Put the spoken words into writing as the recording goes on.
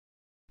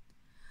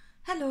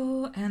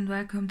Hello and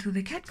welcome to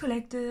the Cat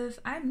Collective.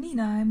 I'm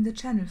Nina, I'm the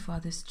channel for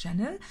this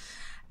channel.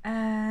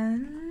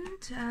 And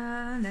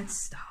let's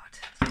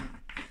start.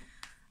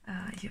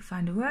 If you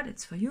find a word,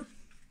 it's for you.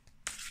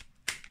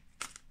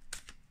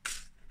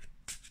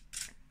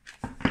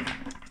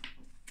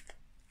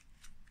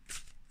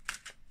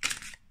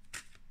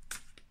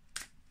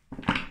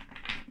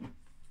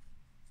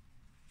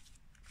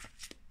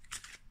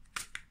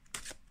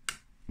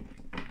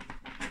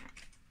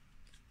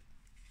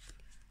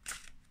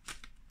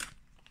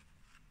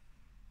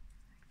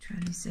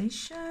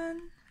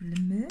 Actualization,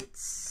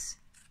 limits,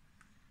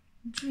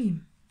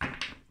 dream.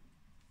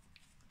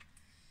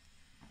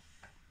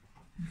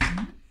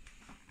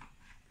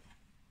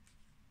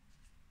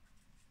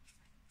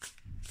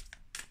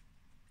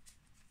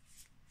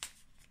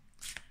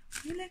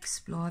 We'll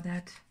explore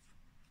that.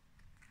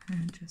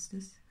 Just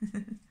this.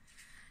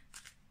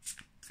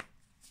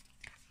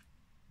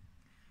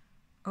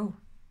 Oh,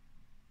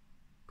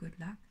 good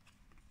luck.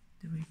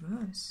 The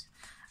reverse.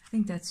 I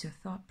think that's your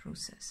thought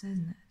process,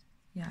 isn't it?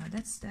 Yeah,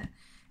 that's that.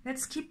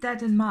 Let's keep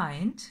that in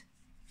mind.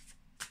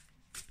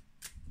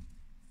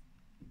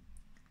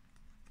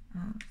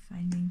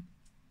 Finding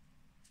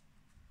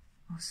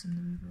awesome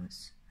the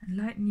reverse. And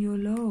lighten your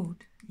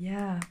load.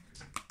 Yeah.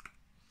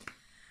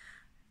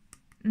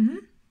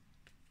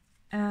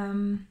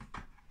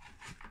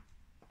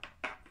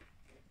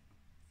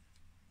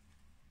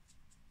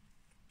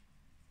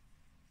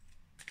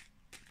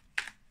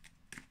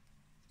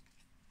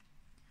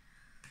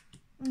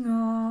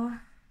 No.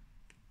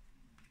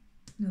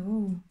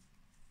 No.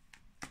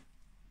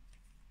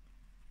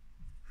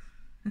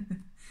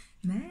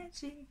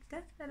 Magic. Da,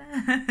 da, da.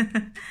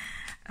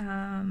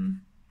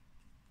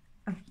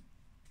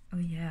 Oh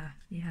yeah,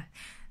 yeah.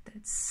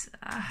 That's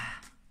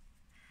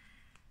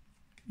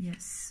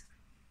yes.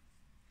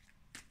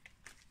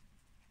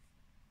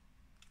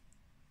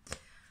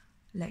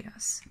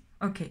 Layers.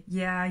 Okay.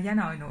 Yeah. Yeah.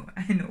 Now I know.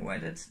 I know where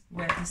this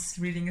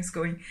reading is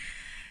going.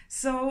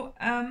 So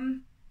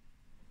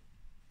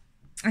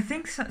I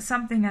think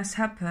something has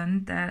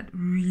happened that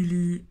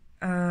really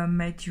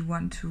made you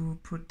want to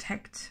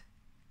protect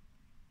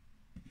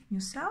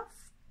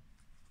yourself,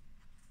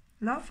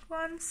 loved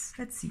ones.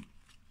 Let's see.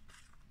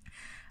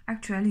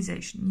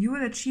 Actualization. You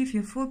will achieve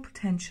your full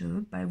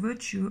potential by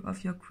virtue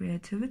of your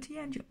creativity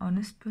and your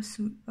honest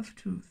pursuit of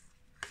truth.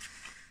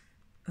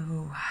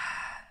 Oh,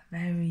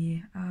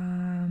 very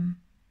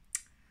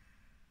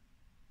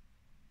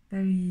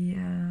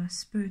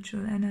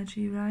spiritual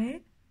energy,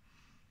 right?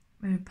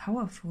 Very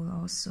powerful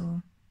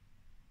also.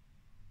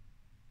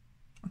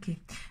 Okay,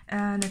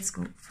 let's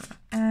go further.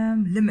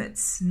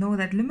 Limits. Know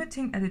that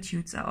limiting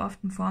attitudes are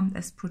often formed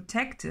as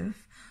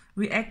protective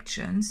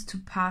reactions to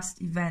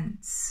past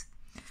events.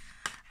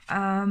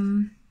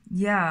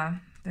 Yeah,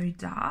 very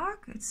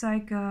dark. It's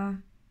like,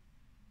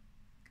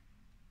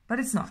 but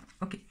it's not.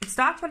 Okay, it's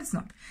dark, but it's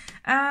not.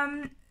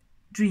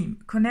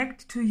 Dream.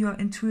 Connect to your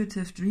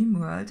intuitive dream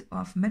world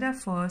of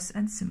metaphors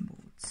and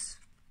symbols.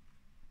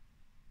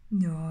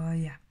 Oh,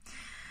 yeah.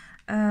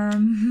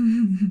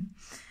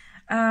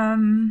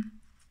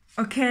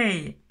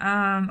 Okay.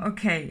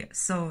 Okay.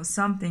 So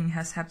something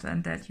has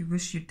happened that you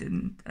wish you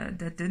didn't.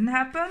 That didn't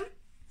happen,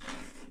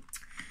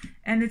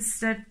 and it's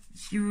that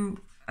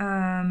you.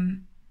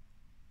 And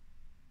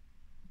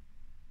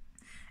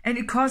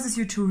it causes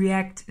you to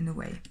react in a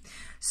way.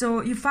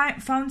 So you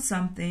found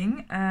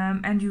something,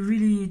 and you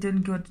really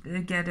didn't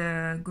get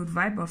a good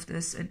vibe of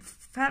this. It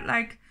felt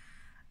like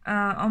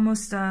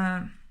almost.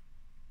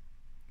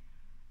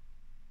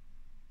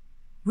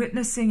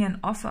 Witnessing an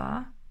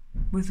offer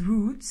with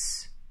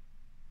roots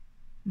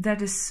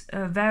that is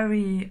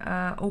very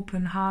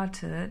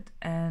open-hearted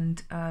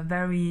and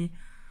very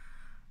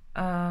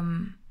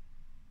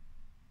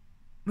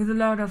with a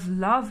lot of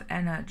love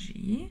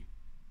energy,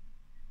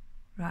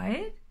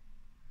 right?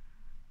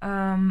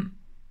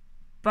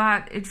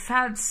 But it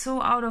felt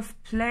so out of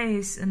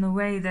place in a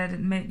way that it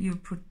made you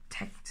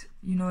protect.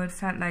 You know, it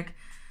felt like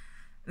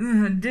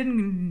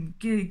didn't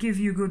give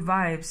you good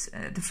vibes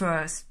at the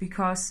first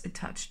because it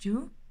touched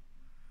you,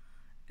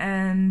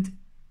 and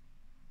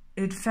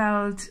it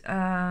felt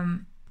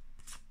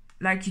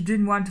like you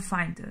didn't want to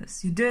find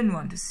this, you didn't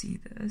want to see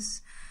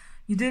this,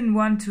 you didn't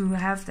want to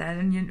have that,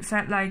 and you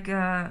felt like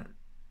it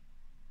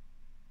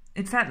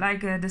felt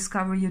like a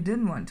discovery you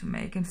didn't want to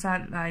make, and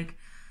felt like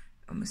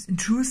almost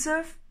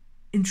intrusive,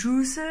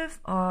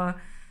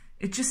 or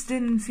it just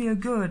didn't feel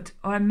good,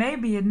 or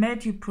maybe it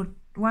made you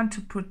want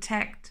to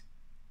protect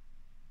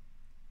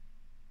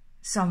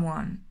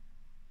someone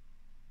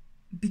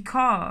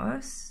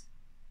because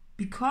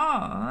you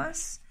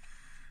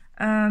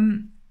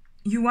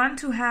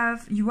want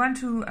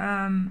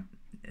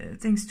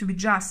things to be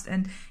just,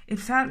 and it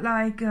felt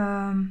like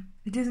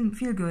it didn't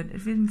feel good.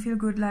 It didn't feel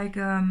good, like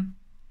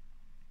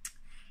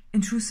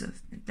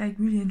intrusive, like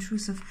really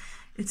intrusive.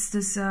 It's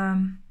this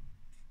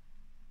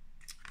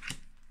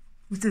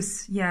with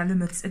this, yeah,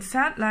 limits. It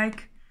felt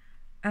like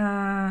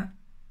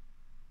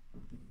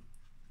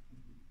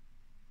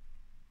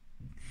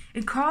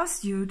it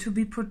caused you to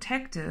be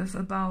protective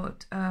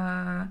about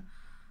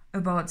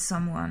about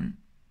someone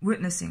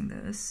witnessing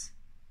this.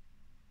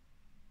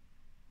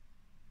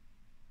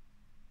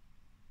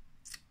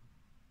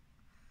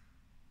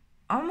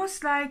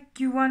 Almost like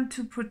you want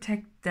to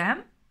protect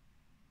them.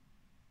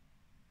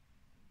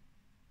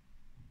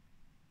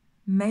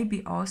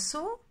 Maybe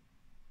also.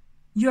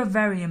 You're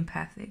very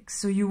empathic,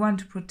 so you want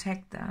to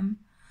protect them.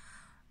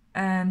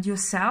 And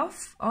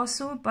yourself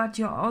also, but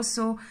you're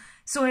also...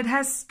 So it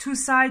has two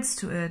sides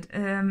to it.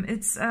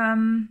 It's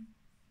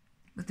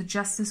with the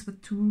justice,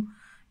 with two,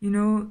 you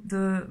know,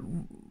 the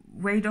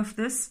weight of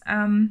this.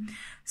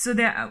 So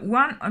there,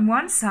 on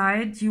one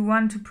side, you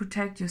want to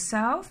protect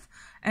yourself,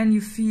 and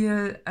you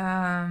feel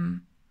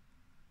a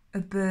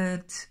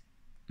bit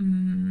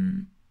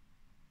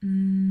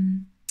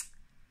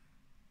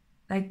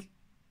like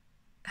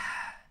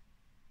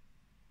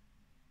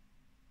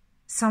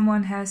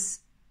someone has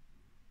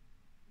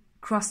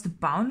crossed the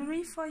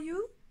boundary for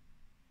you,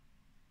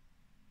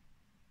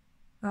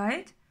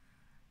 right?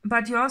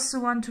 But you also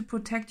want to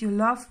protect your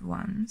loved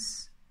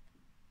ones.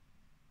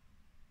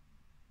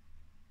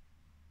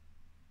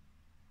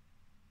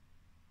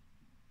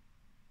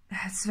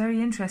 That's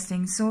very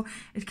interesting. So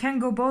it can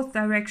go both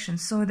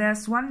directions. So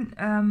there's one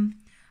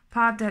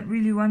part that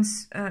really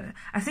wants...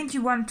 I think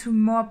you want to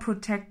more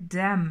protect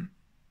them.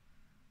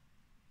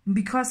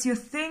 Because you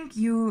think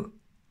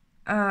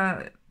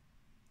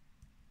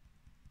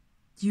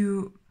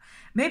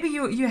maybe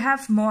you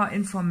have more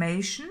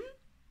information,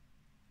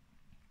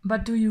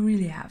 but do you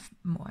really have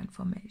more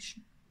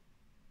information?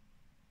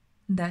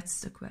 That's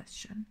the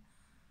question.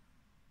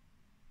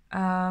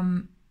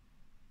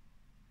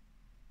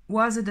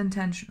 Was it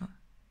intentional?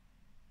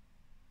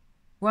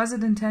 Was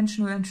it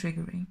intentional and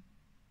triggering?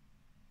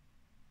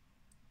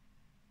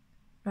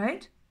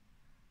 Right?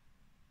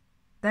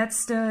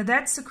 That's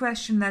the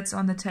question that's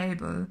on the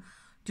table.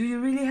 Do you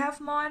really have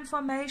more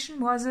information?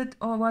 Was it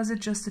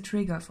just a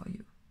trigger for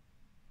you?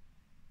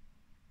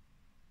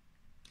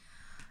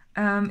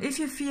 If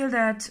you feel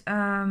that,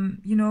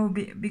 you know,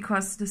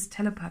 because this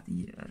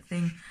telepathy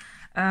thing,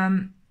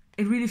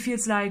 it really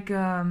feels like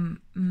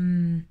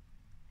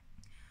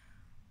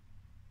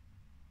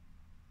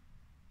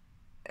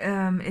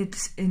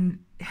it's in,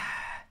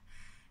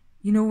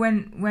 you know,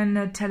 when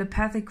a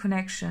telepathic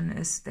connection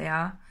is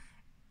there,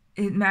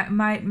 it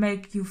might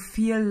make you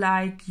feel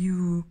like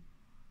you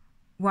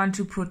want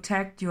to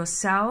protect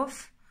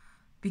yourself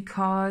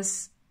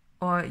because,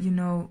 or, you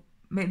know,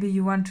 maybe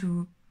you want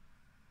to,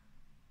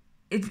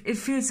 it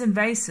feels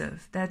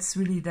invasive. That's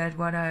really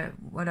what I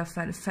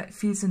felt. It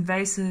feels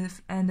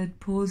invasive and it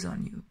pulls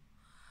on you.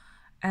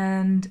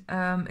 And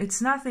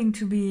it's nothing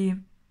to be,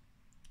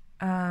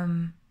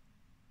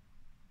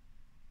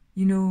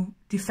 you know,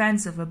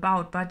 defensive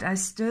about, but I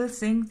still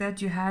think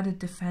that you had a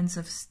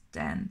defensive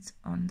stance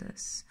on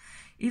this.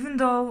 Even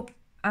though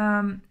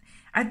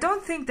I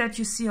don't think that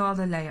you see all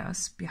the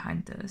layers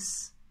behind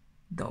this,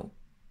 though.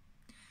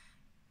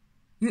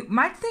 You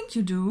might think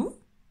you do,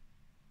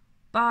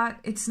 but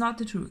it's not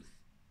the truth.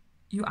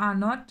 You are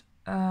not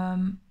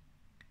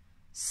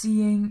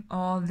seeing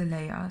all the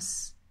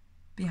layers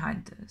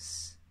behind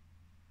this.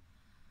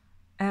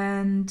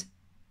 And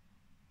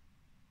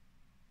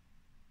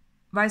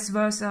vice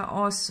versa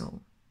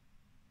also.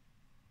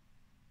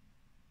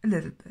 A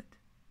little bit.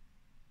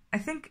 I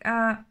think,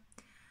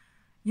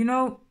 you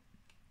know,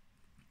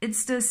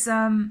 it's this,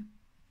 you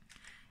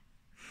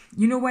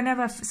know,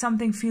 whenever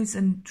something feels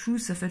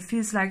intrusive, it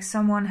feels like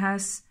someone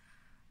has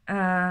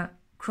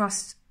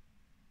crossed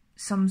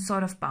some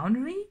sort of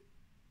boundary.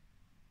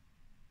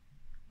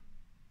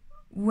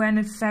 When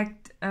in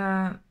fact,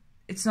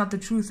 it's not the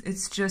truth,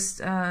 it's just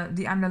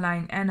the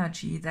underlying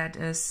energy that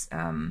is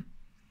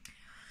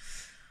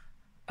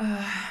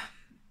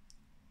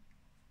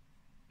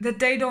that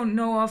they don't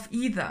know of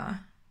either.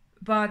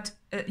 But,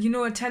 you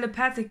know, a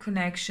telepathic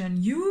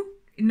connection, you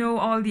know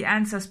all the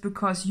answers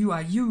because you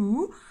are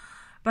you,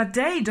 but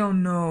they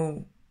don't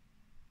know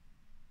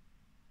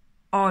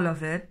all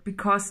of it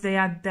because they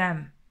are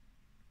them.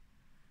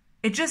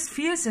 It just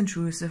feels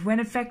intrusive when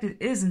in fact it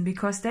isn't,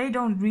 because they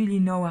don't really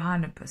know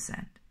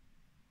 100%.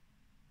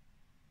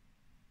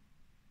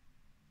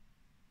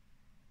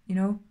 You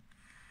know?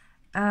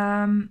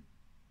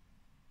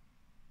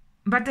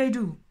 But they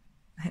do.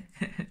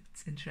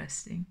 It's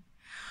interesting.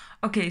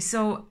 Okay,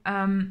 so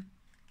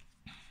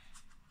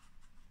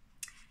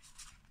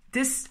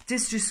this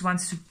just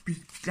wants to be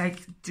like,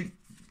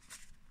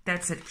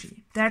 that's it.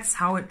 That's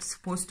how it's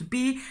supposed to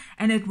be,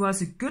 and it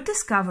was a good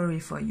discovery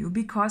for you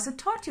because it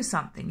taught you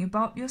something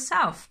about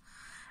yourself.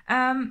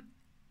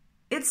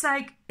 It's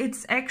like,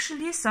 it's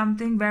actually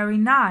something very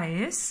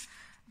nice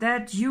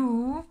that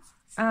you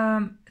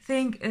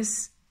think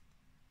is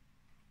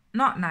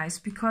not nice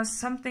because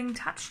something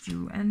touched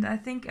you. And I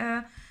think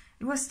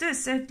it was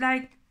this, it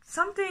like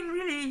something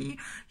really,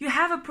 you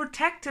have a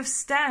protective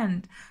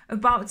stand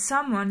about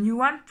someone. You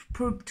want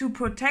to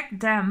protect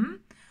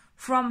them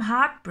from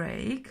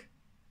heartbreak,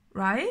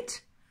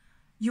 right?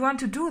 You want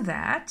to do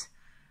that,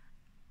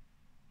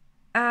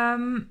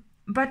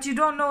 but you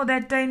don't know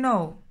that they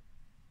know.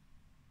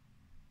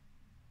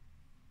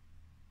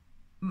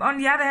 on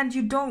the other hand,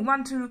 you don't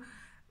want to.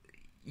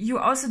 You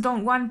also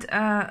don't want.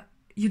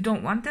 You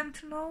don't want them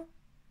to know.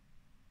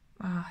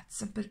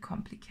 It's a bit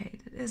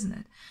complicated, isn't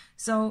it?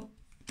 So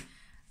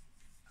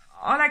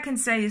all I can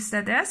say is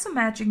that there's some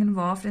magic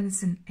involved, and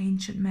it's an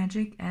ancient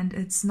magic, and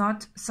it's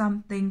not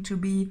something to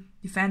be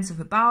defensive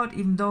about,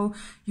 even though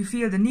you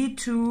feel the need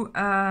to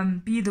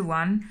be the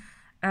one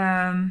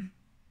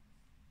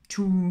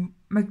to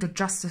make the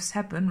justice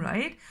happen,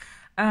 right?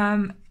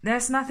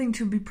 There's nothing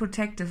to be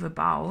protective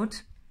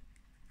about,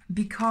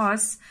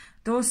 because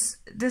those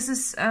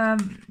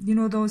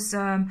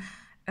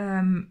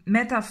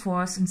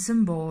metaphors and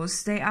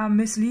symbols, they are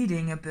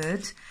misleading a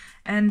bit,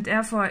 and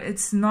therefore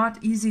it's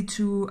not easy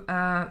to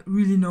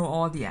really know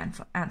all the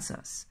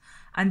answers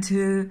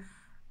until,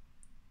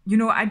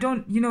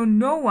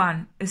 no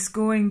one is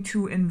going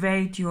to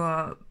invade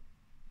your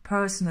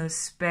personal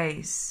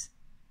space.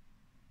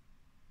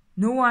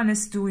 No one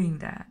is doing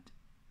that.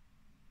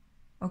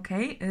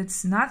 Okay,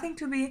 it's nothing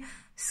to be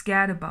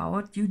scared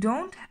about.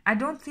 I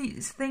don't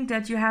think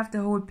that you have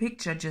the whole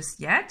picture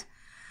just yet.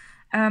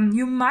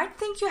 You might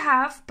think you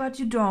have, but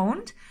you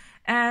don't.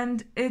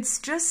 And it's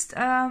just,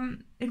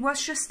 it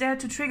was just there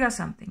to trigger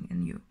something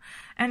in you.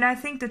 And I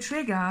think the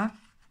trigger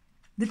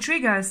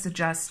is the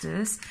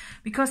justice,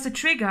 because the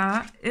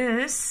trigger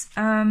is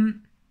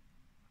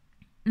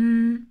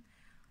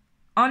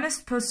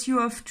honest pursuit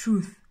of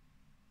truth.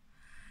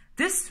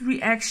 This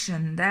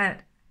reaction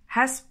that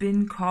has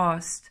been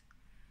caused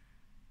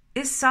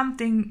is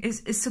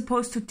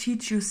supposed to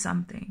teach you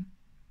something.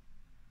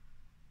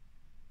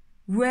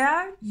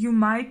 Where you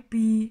might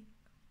be,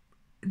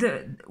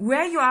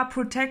 where you are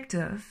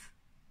protective,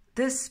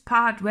 this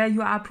part where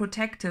you are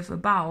protective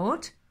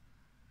about,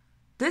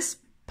 this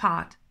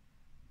part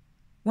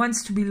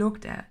wants to be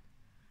looked at.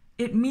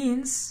 It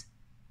means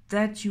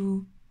that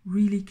you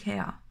really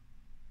care.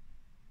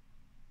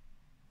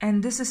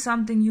 And this is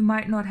something you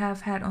might not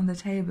have had on the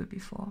table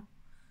before.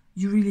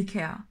 You really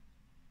care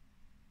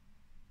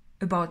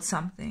about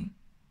something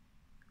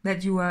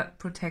that you are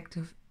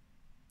protective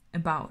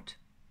about.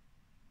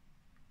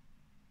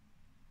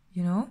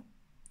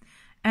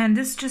 And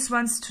this just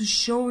wants to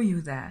show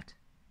you that.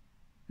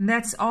 And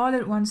that's all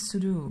it wants to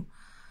do.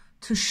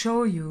 To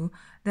show you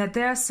that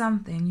there's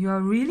something you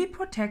are really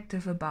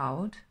protective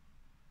about,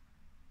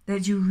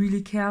 that you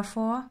really care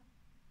for.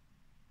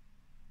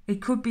 It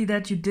could be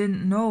that you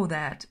didn't know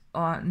that,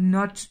 or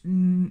not,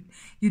 you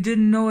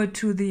didn't know it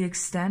to the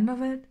extent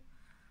of it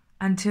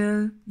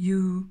until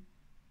you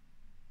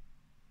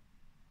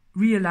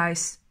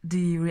realize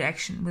the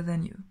reaction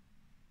within you.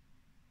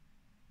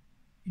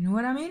 You know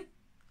what I mean?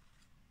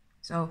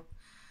 So,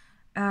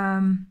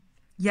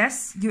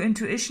 yes, your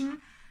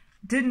intuition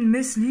didn't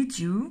mislead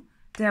you.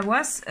 There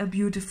was a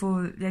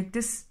beautiful, like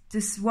this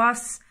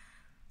was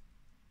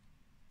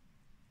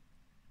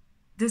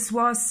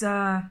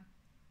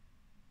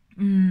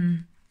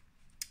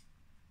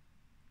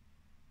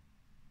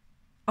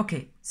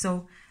okay,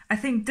 so I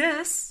think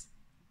this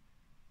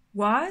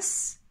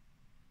was,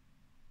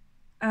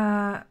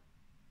 there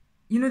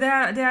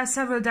are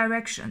several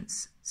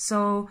directions.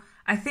 So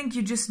I think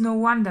you just know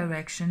one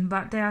direction,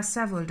 but there are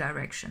several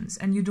directions,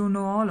 and you don't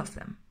know all of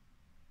them.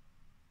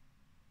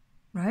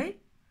 Right?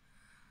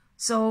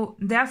 So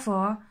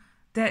therefore,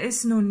 there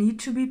is no need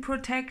to be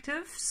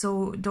protective.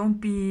 So don't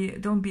be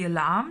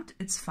alarmed.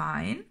 It's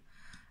fine.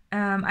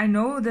 I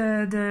know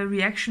the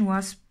reaction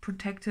was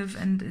protective,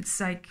 and it's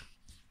like,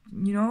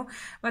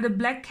 but a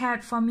black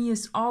cat for me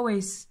is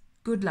always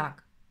good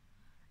luck.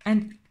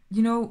 And,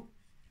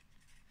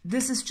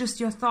 this is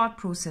just your thought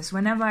process.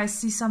 Whenever I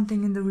see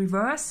something in the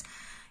reverse,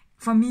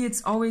 for me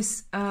it's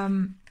always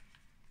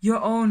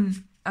your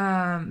own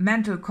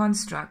mental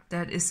construct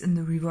that is in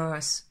the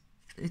reverse.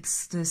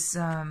 It's this,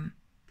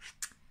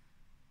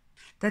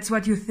 that's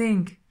what you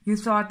think. You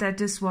thought that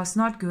this was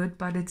not good,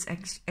 but it's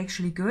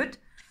actually good.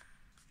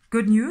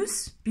 Good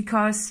news,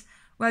 because,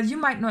 well, you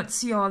might not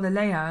see all the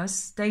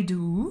layers. They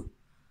do,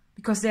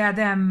 because they are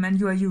them and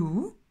you are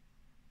you.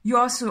 You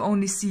also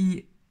only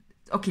see,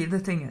 okay, the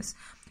thing is,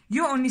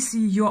 you only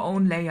see your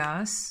own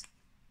layers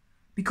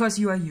because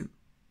you are you.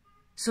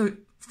 So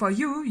for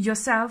you,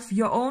 yourself,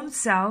 your own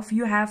self,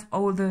 you have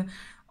all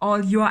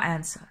your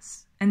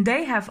answers. And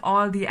they have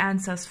all the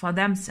answers for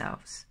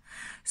themselves.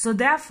 So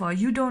therefore,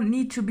 you don't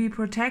need to be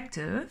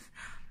protective,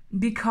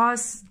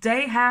 because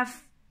they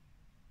have,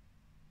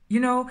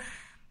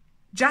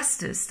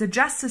 justice. The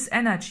justice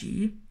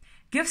energy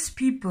gives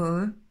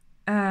people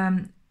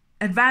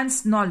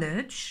advanced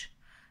knowledge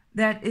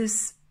that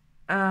is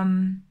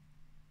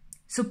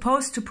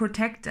supposed to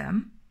protect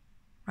them,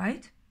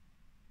 right?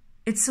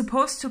 It's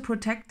supposed to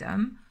protect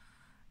them,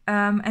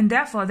 and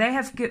therefore they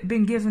have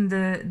been given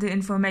the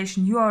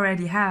information you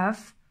already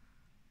have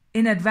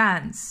in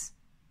advance.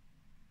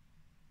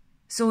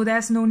 So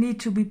there's no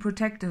need to be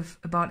protective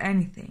about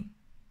anything,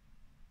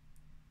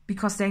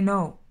 because they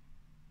know.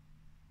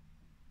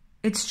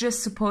 It was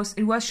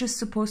just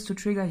supposed to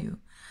trigger you.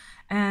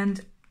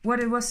 And what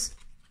it was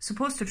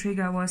supposed to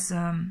trigger was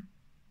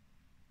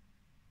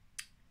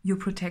your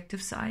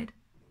protective side.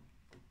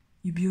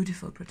 your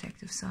beautiful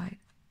protective side.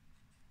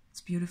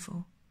 It's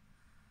beautiful.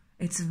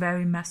 It's a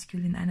very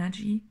masculine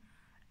energy,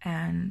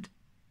 and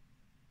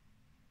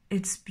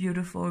it's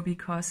beautiful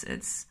because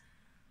it's,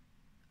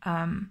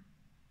 you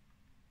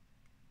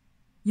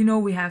know,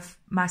 we have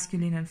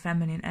masculine and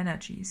feminine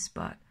energies,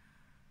 but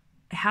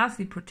a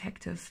healthy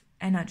protective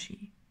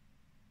energy,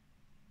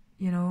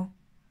 you know,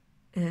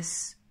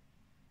 is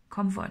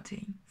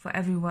comforting for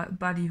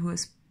everybody who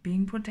is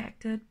being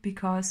protected,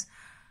 because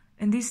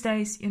in these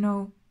days, you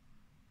know,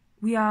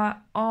 we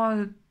are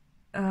all,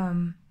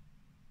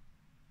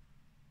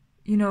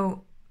 you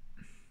know,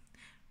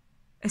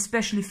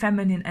 especially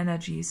feminine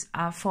energies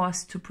are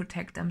forced to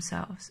protect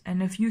themselves.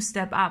 And if you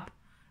step up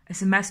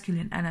as a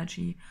masculine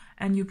energy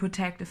and you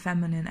protect a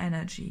feminine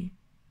energy,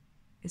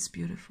 it's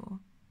beautiful.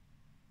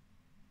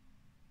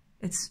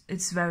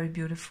 It's very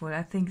beautiful.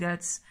 I think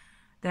there's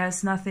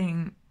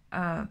nothing,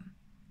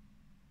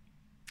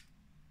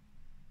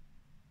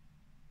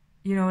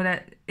 you know,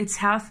 that it's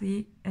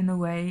healthy in a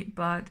way,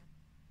 but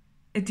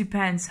it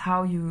depends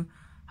how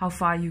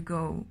far you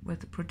go with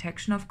the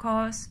protection, of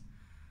course.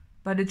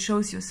 But it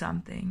shows you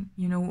something,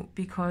 you know,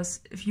 because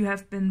if you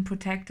have been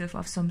protective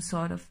of some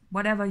sort of,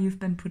 whatever you've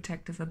been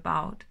protective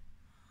about,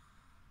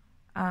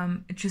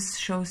 it just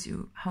shows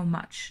you how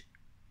much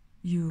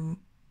you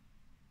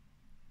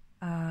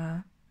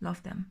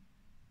love them,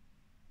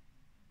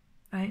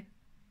 right?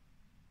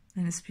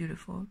 And it's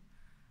beautiful.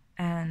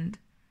 And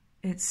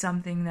it's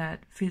something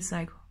that feels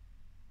like,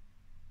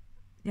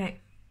 yeah,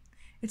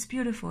 it's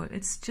beautiful.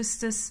 It's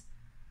just this,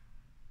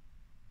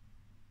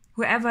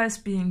 whoever is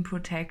being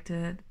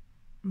protected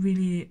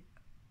really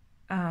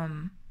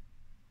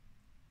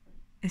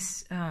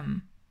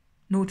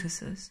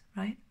notices,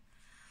 right?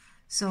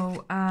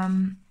 So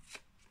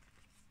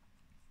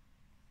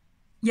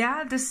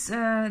yeah, this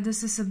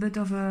is a bit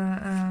of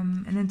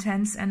an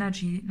intense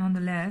energy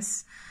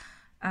nonetheless.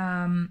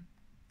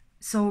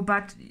 So,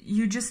 but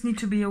you just need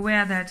to be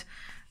aware that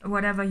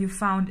whatever you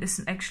found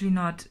is actually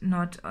not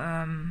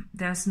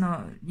there's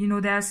no, you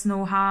know, there's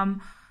no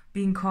harm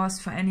being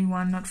caused for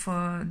anyone, not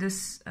for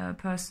this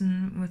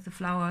person with the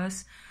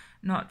flowers,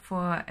 not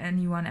for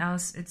anyone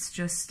else. It's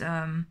just,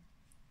 you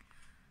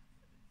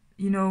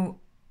know,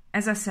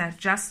 as I said,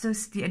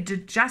 justice, the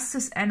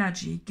justice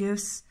energy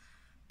gives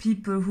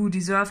people who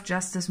deserve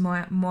justice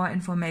more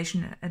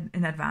information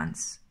in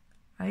advance,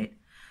 right?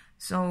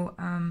 So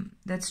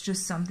that's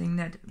just something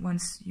that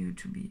wants you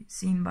to be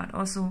seen, but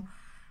also,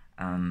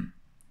 you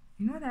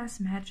know, there's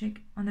magic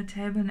on the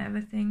table and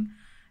everything.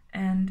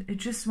 And it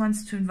just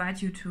wants to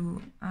invite you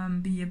to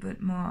be a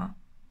bit more,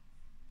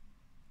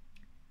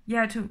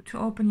 yeah, to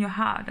open your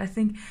heart. I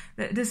think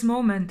that this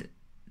moment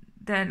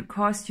that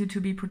caused you to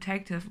be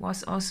protective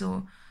was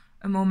also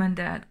a moment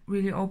that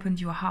really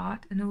opened your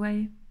heart in a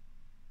way.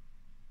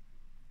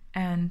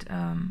 And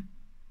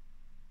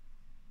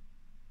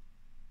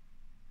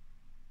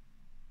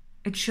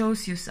it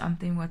shows you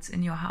something what's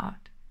in your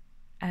heart.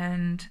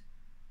 And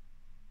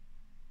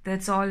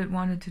that's all it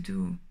wanted to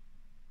do.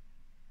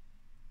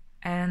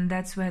 And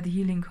that's where the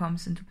healing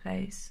comes into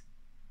place.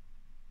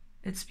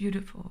 It's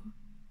beautiful,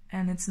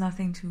 and it's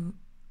nothing to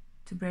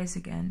brace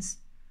against.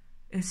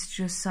 It's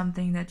just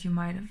something that you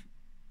might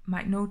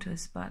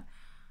notice. But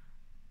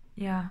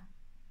yeah,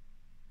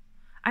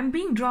 I'm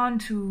being drawn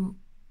to.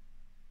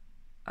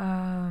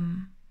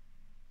 No,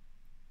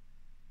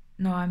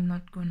 I'm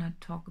not gonna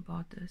talk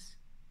about this.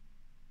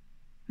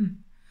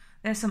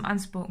 There's some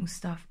unspoken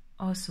stuff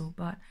also,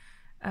 but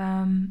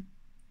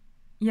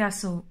yeah.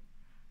 So.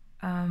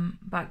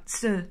 But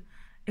still,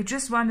 it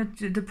just wanted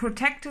to, the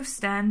protective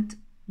stand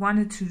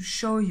wanted to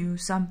show you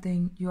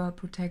something you are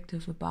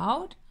protective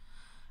about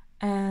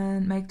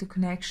and make the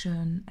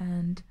connection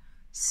and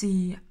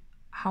see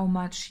how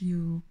much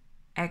you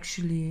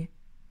actually,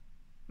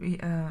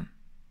 how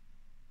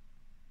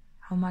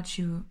much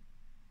you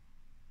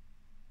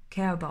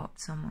care about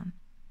someone,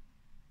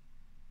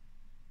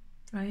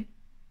 right?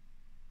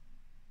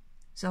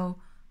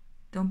 So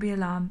don't be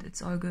alarmed,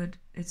 it's all good.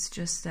 It's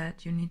just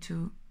that you need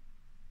to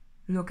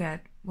look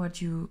at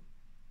what you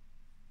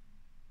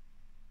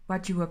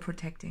were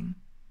protecting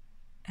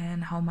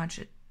and how much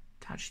it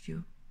touched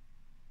you,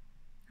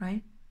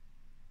 right?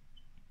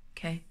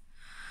 Okay.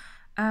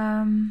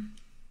 I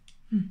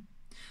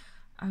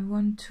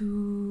want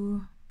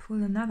to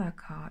pull another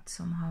card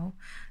somehow.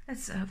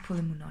 Let's pull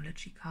a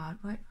Moonology card,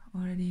 right?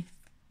 Already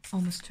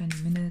almost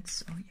 20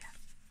 minutes. Oh yeah,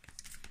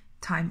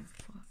 time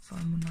for a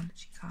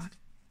Moonology card.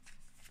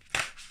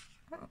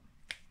 Oh.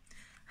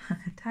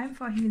 Time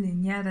for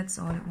healing. Yeah, that's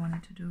all it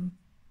wanted to do.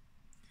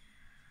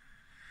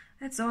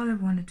 That's all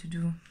it wanted to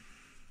do.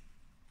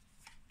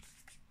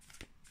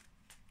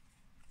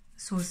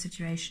 Soul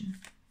situation.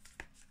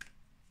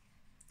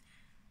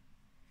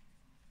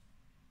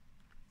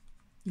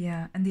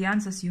 Yeah, and the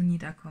answers you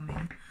need are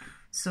coming.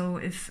 So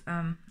if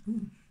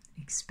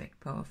expect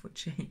powerful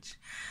change.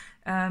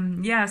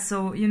 Yeah,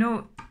 so you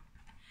know,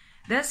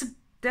 there's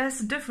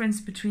a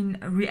difference between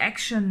a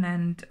reaction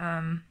and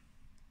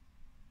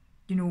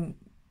you know,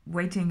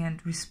 waiting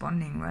and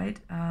responding, right?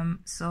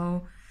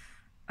 So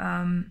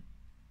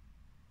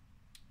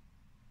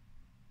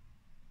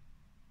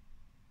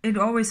it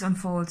always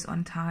unfolds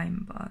on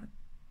time, but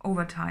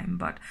over time.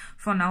 But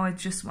for now, it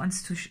just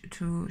wants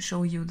to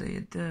show you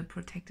the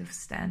protective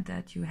stand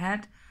that you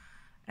had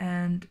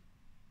and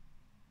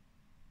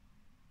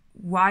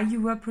why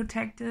you were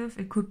protective.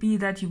 It could be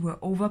that you were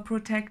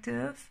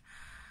overprotective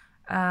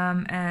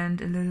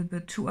and a little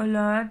bit too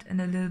alert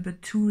and a little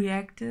bit too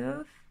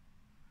reactive.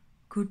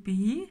 Could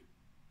be.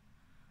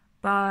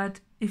 But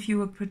if you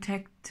were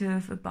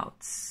protective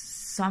about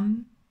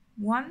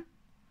someone,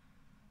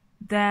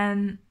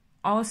 then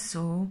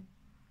also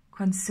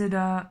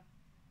consider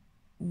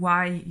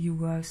why you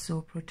were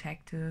so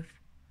protective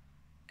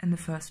in the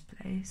first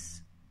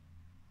place.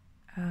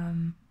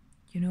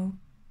 You know,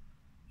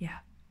 yeah,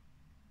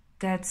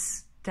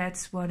 that's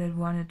what I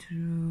wanted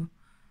to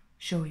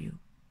show you,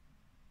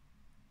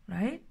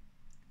 right?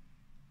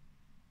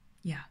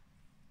 Yeah.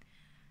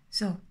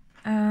 So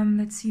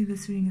let's see who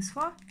this reading is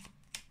for.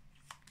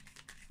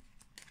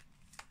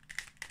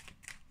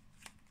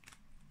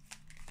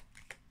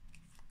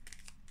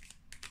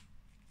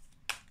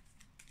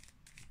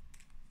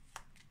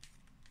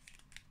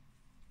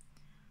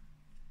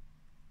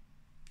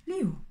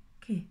 Leo.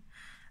 Okay.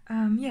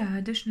 Yeah,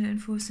 additional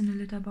info is in the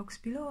letter box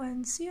below,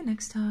 and see you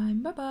next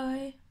time. Bye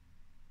bye.